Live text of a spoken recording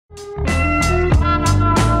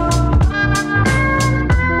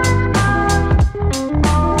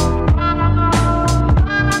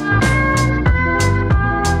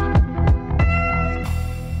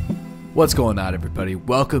What's going on, everybody?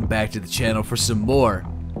 Welcome back to the channel for some more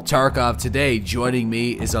Tarkov. Today, joining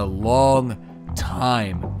me is a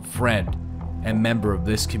long-time friend and member of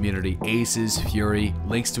this community, Aces Fury.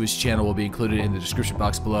 Links to his channel will be included in the description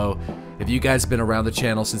box below. If you guys have been around the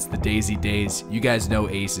channel since the Daisy days, you guys know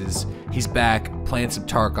Aces. He's back playing some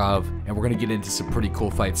Tarkov, and we're going to get into some pretty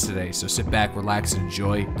cool fights today. So sit back, relax, and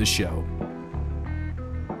enjoy the show.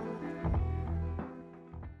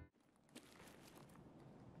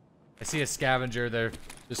 I see a scavenger. They're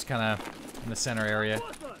just kind of in the center area.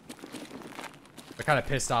 They're kind of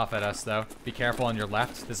pissed off at us, though. Be careful on your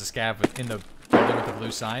left. There's a scav in the building with the blue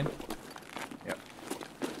sign. Yep.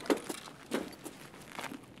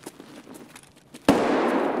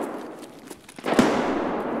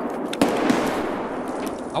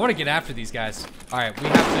 I want to get after these guys. All right, we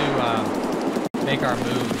have to make our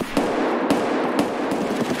move.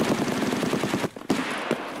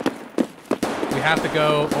 We have to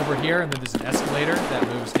go over here, and then there's an escalator that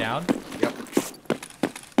moves down. Yep.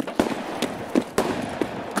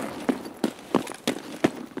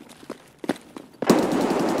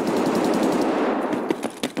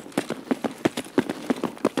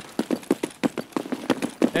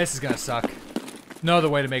 This is gonna suck. No other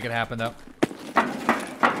way to make it happen, though.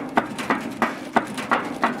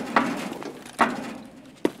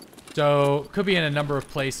 So, could be in a number of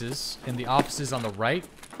places. In the offices on the right.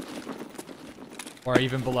 Or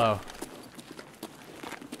even below.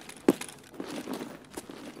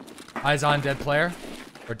 Eyes on dead player.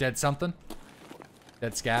 Or dead something.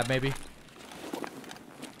 Dead scab, maybe.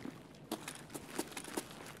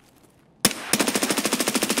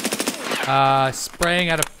 Spraying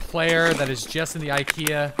at a player that is just in the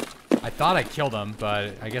IKEA. I thought I killed him,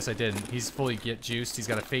 but I guess I didn't. He's fully juiced. He's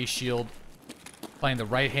got a face shield. Playing the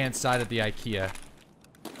right-hand side of the IKEA.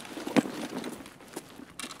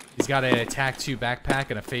 He's got a TAC 2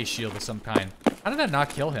 backpack and a face shield of some kind. How did that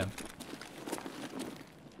not kill him?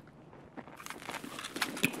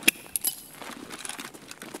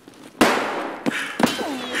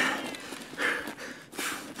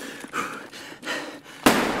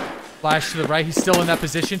 Flash to the right. He's still in that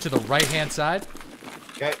position to the right-hand side.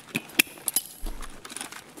 Okay.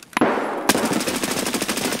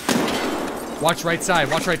 Watch right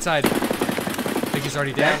side. Watch right side. I think he's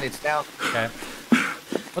already dead. Down, it's down. Okay.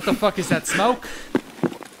 What the fuck is that smoke?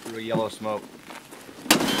 Through a yellow smoke.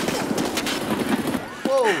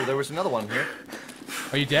 Whoa, there was another one here.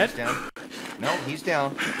 Are you dead? He's down. No, he's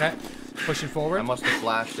down. Okay. Pushing forward. I must have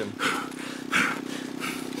flashed him.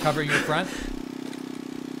 Covering your front.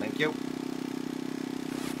 Thank you.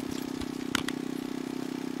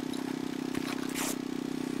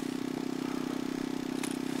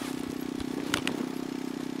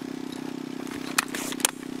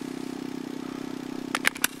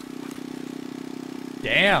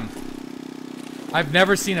 Damn. I've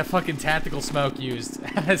never seen a fucking tactical smoke used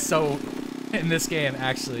so in this game,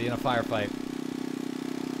 actually, in a firefight.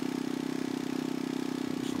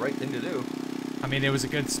 It's the right thing to do. I mean, it was a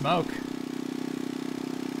good smoke.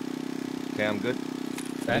 Okay, I'm good.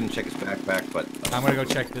 Okay. I didn't check his backpack, but... I'm gonna go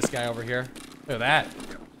check this guy over here. Look at that.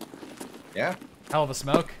 Yeah? Hell of a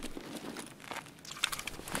smoke.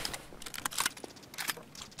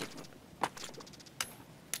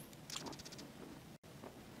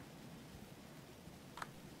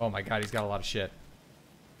 Oh my god, he's got a lot of shit.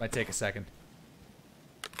 Might take a second.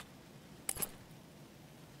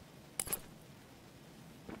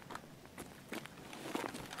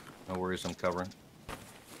 No worries, I'm covering.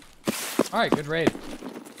 Alright, good raid.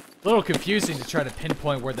 A little confusing to try to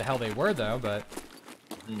pinpoint where the hell they were, though, but...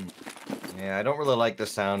 Yeah, I don't really like the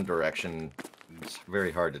sound direction. It's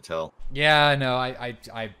very hard to tell. Yeah, I know.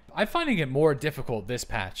 I'm finding it more difficult this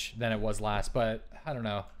patch than it was last, but I don't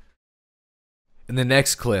know. In the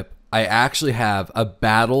next clip, I actually have a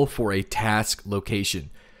battle for a task location.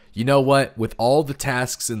 You know what? With all the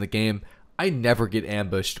tasks in the game, I never get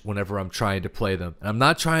ambushed whenever I'm trying to play them. And I'm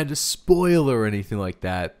not trying to spoil or anything like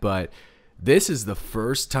that, but this is the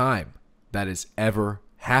first time that has ever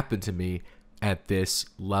happened to me at this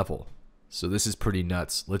level. So this is pretty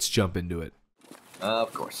nuts. Let's jump into it.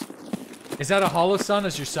 Of course. Is that a hollow sun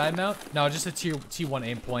as your side mount? No, just a T1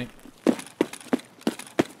 aim point.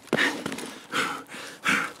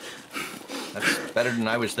 That's better than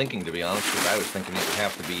I was thinking, to be honest, because I was thinking it would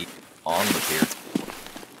have to be on the pier.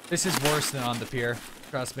 This is worse than on the pier,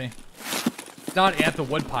 trust me. It's not at the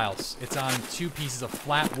wood piles. It's on 2 pieces of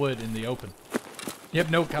flat wood in the open. You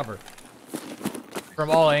have no cover.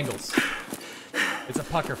 From all angles. It's a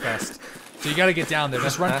pucker fest. So you gotta get down there.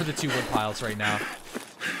 Just run for the 2 wood piles right now.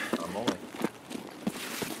 I'm only.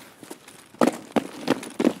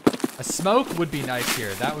 smoke would be nice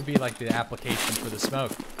here. That would be like the application for the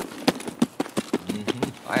smoke.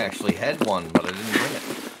 I actually had one, but I didn't bring it.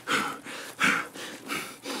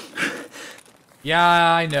 Yeah,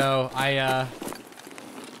 I know.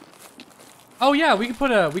 Oh yeah, we could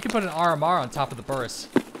put an RMR on top of the burst.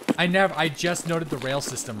 I just noted the rail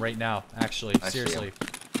system right now, actually. Seriously.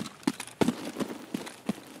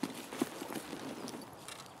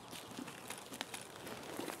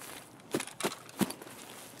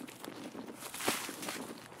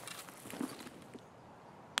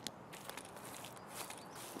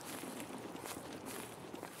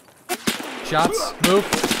 Shots, move.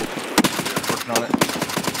 Working on it.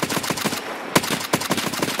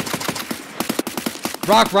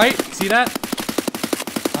 Rock right, see that?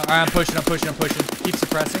 Alright, I'm pushing. Keep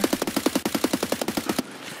suppressing.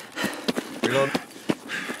 Reload.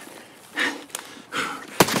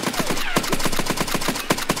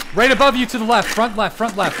 Right above you to the left, front left.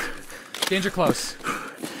 Danger close.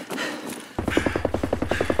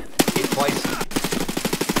 Hit twice.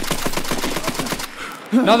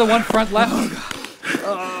 Another one, front left.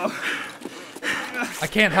 I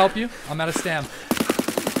can't help you. I'm out of stam.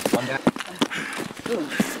 One down.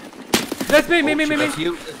 That's me, me. That's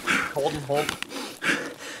you. Hold.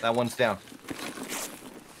 That one's down.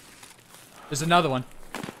 There's another one.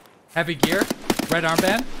 Heavy gear, red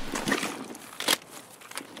armband.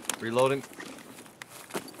 Reloading.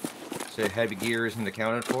 Say heavy gear isn't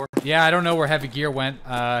accounted for. Yeah, I don't know where heavy gear went.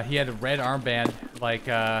 He had a red armband, like,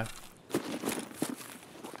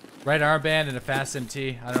 red armband and a fast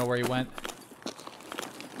MT. I don't know where he went.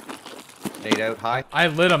 Nade out high. I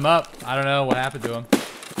lit him up. I don't know what happened to him.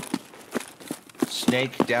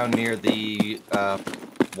 Snake down near the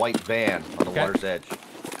white van on the water's edge.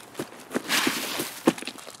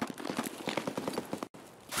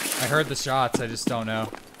 I heard the shots. I just don't know.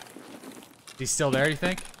 He's still there, you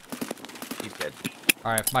think? He's dead.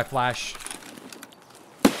 Alright, my flash.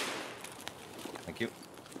 Thank you.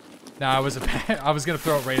 No, I was gonna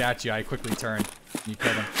throw it right at you. I quickly turned. You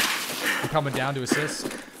killed him. I'm coming down to assist.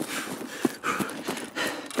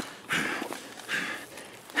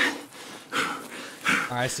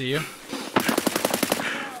 Alright, I see you.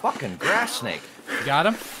 Fucking grass snake. You got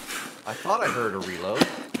him? I thought I heard a reload.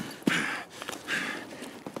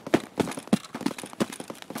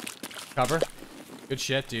 Cover. Good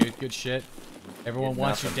shit, dude. Good shit. Everyone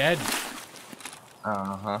wants you dead.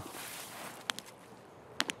 Uh-huh.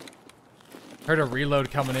 Heard a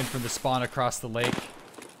reload coming in from the spawn across the lake.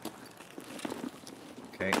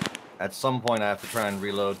 Okay. At some point I have to try and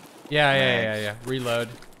reload. Yeah. Reload.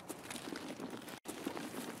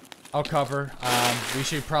 I'll cover. We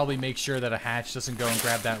should probably make sure that a hatch doesn't go and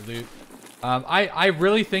grab that loot. I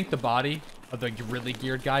really think the body of the really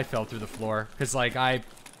geared guy fell through the floor. Because, like, I'm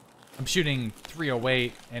shooting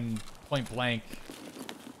 308 and point blank.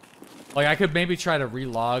 Like, I could maybe try to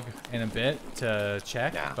relog in a bit to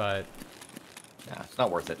check, but... Yeah, it's not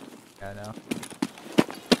worth it. Yeah, I know.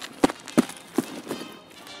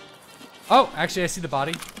 Oh, actually, I see the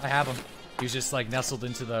body. I have him. He was just, like, nestled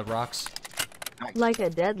into the rocks. Like a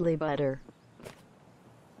deadly butter.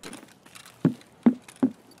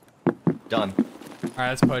 Done. Alright,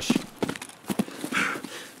 let's push.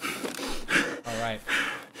 Alright.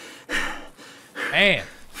 Man!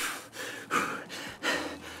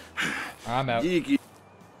 I'm out.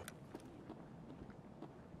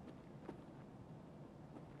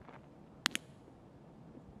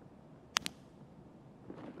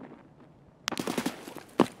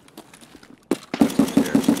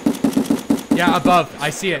 Yeah, above.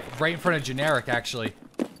 I see it. Right in front of generic, actually.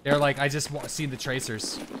 They're like, I just see the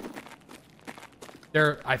tracers.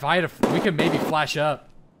 They're, if I had we could maybe flash up.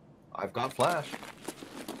 I've got flash.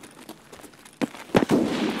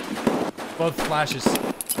 Both flashes.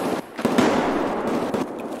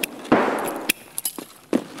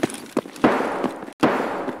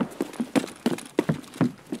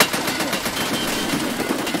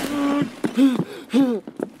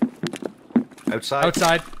 Outside?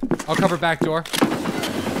 Outside. I'll cover back door.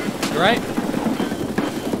 You right?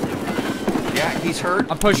 Yeah, he's hurt.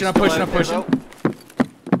 I'm pushing, I'm pushing.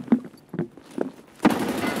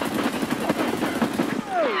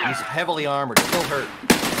 He's heavily armored, still hurt.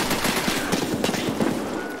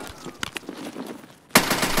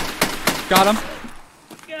 Got him.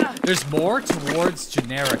 There's more towards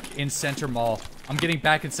generic in Center Mall. I'm getting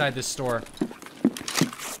back inside this store.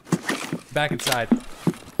 Back inside.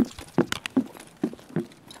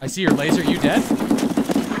 I see your laser. You dead?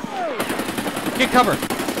 Get cover. He's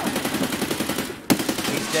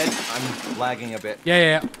dead. I'm lagging a bit.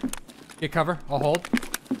 Yeah. Get cover. I'll hold.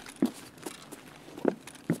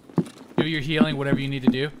 Do your healing, whatever you need to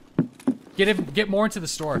do. Get more into the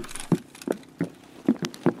store.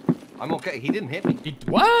 I'm okay. He didn't hit me.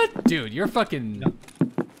 What? Dude, you're fucking...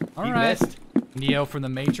 All He right. missed. Neo from the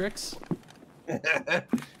Matrix.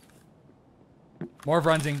 More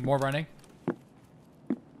running, more running.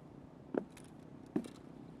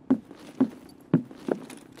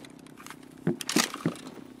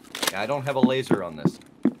 Yeah, I don't have a laser on this.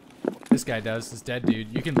 This guy does. This dead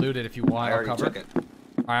dude. You can loot it if you want. I I'll already cover. took it. All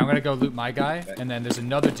right, I'm gonna go loot my guy, Okay. and then there's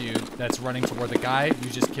another dude that's running toward the guy you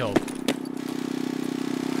just killed. I'm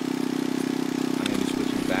gonna be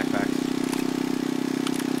switching backpacks.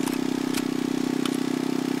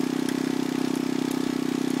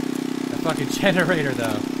 That fucking generator,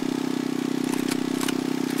 though.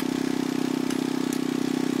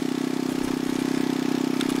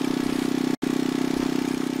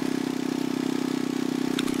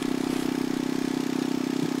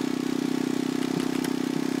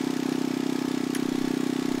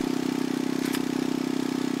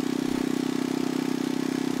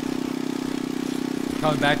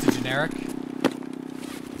 Coming back to generic.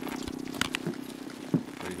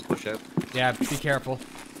 Ready to push out? Yeah, be careful.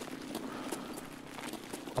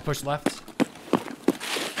 I'll push left.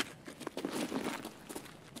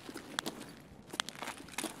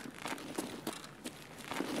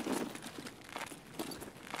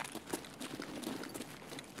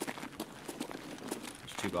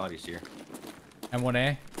 There's 2 bodies here.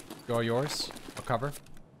 M1A, go yours. I'll cover.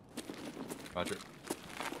 Roger.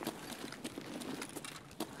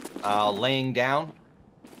 Laying down.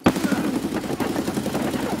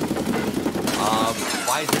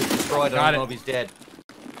 Visor's destroyed. I Got don't know it. if he's dead.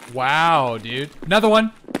 Wow, dude. Another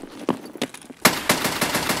one. Can't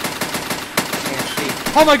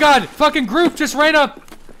see. Oh my god! Fucking group just ran up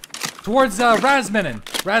towards Razminen.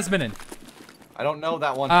 Razminen. I don't know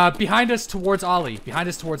that one. Behind us towards Ollie. Behind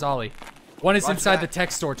us towards Ollie. One is Roger inside that. the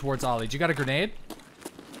tech store towards Ollie. Do you got a grenade?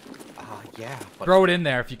 Yeah. But Throw it in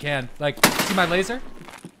there if you can. Like, see my laser?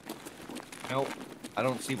 no, I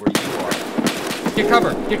don't see where you are. Get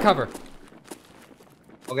cover. Get cover.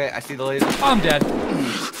 Okay, I see the laser. Oh, I'm dead.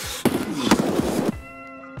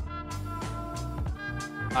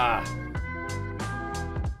 Ah.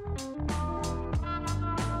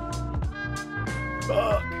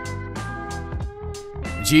 Fuck.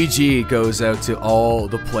 GG goes out to all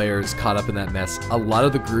the players caught up in that mess. A lot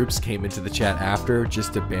of the groups came into the chat after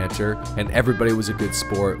just to banter, and everybody was a good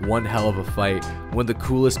sport. One hell of a fight. One of the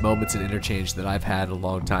coolest moments in Interchange that I've had in a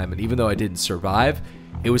long time, and even though I didn't survive,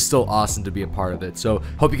 it was still awesome to be a part of it. So,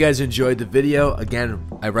 hope you guys enjoyed the video. Again,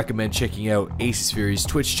 I recommend checking out Aces Fury's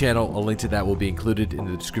Twitch channel. A link to that will be included in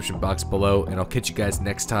the description box below, and I'll catch you guys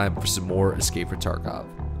next time for some more Escape for Tarkov.